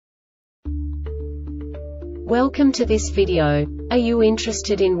Welcome to this video. Are you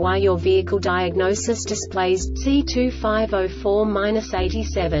interested in why your vehicle diagnosis displays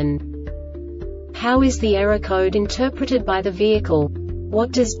C2504-87? How is the error code interpreted by the vehicle?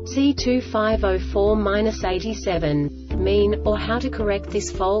 What does C2504-87 mean, or how to correct this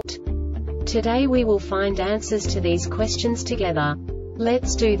fault? Today we will find answers to these questions together.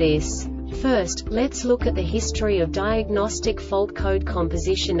 Let's do this. First, let's look at the history of diagnostic fault code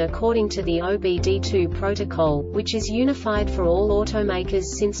composition according to the OBD2 protocol, which is unified for all automakers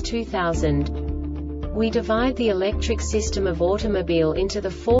since 2000. We divide the electric system of automobile into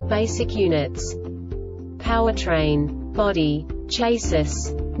the four basic units: powertrain, body,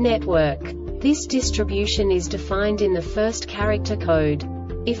 chassis, network. This distribution is defined in the first character code.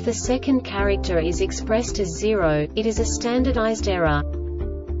 If the second character is expressed as 0, it is a standardized error.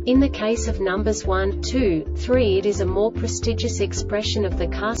 In the case of numbers 1, 2, 3, it is a more prestigious expression of the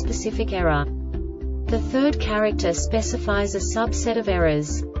car-specific error. The third character specifies a subset of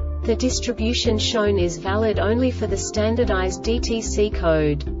errors. The distribution shown is valid only for the standardized DTC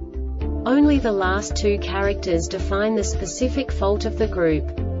code. Only the last two characters define the specific fault of the group.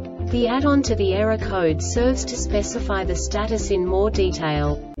 The add-on to the error code serves to specify the status in more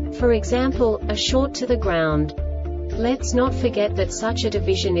detail. For example, a short to the ground. Let's not forget that such a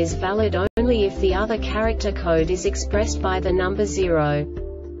division is valid only if the other character code is expressed by the number 0.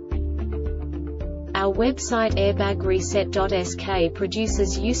 Our website airbagreset.sk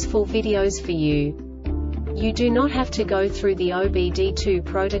produces useful videos for you. You do not have to go through the OBD2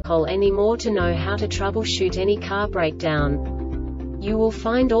 protocol anymore to know how to troubleshoot any car breakdown. You will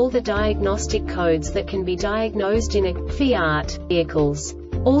find all the diagnostic codes that can be diagnosed in a Fiat vehicles.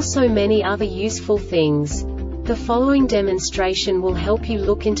 Also many other useful things. The following demonstration will help you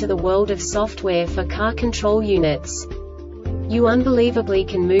look into the world of software for car control units. You unbelievably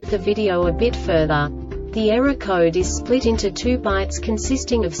can move the video a bit further. The error code is split into 2 bytes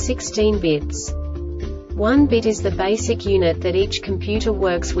consisting of 16 bits. 1 bit is the basic unit that each computer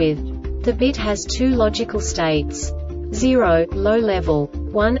works with. The bit has 2 logical states: 0, low level,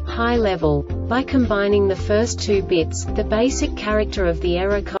 1, high level. By combining the first 2 bits, the basic character of the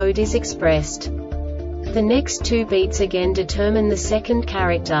error code is expressed. The next 2 beats again determine the second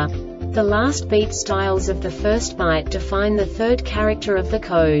character. The last beat styles of the first byte define the third character of the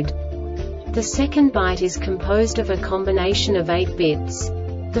code. The second byte is composed of a combination of 8 bits.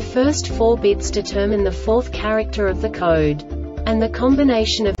 The first 4 bits determine the fourth character of the code. And the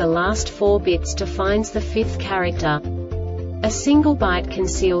combination of the last 4 bits defines the fifth character. A single byte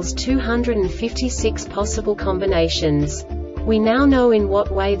conceals 256 possible combinations. We now know in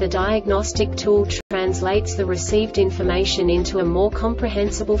what way the diagnostic tool translates the received information into a more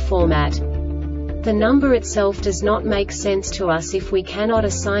comprehensible format. The number itself does not make sense to us if we cannot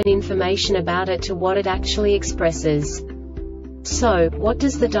assign information about it to what it actually expresses. So, what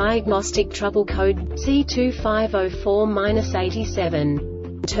does the diagnostic trouble code C2504-87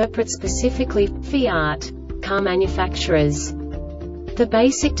 interpret specifically for Fiat car manufacturers? The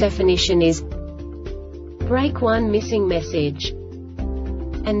basic definition is break 1 missing message.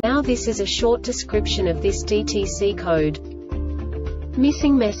 And now this is a short description of this DTC code.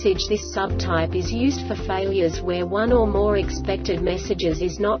 Missing message. This subtype is used for failures where one or more expected messages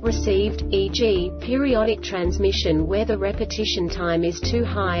is not received, e.g., periodic transmission where the repetition time is too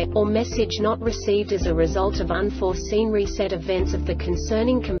high, or message not received as a result of unforeseen reset events of the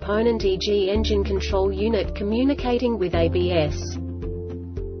concerning component, e.g. engine control unit communicating with ABS.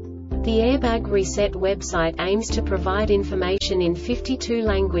 The Airbag Reset website aims to provide information in 52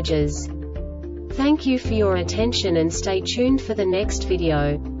 languages. Thank you for your attention and stay tuned for the next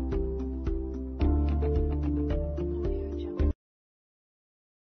video.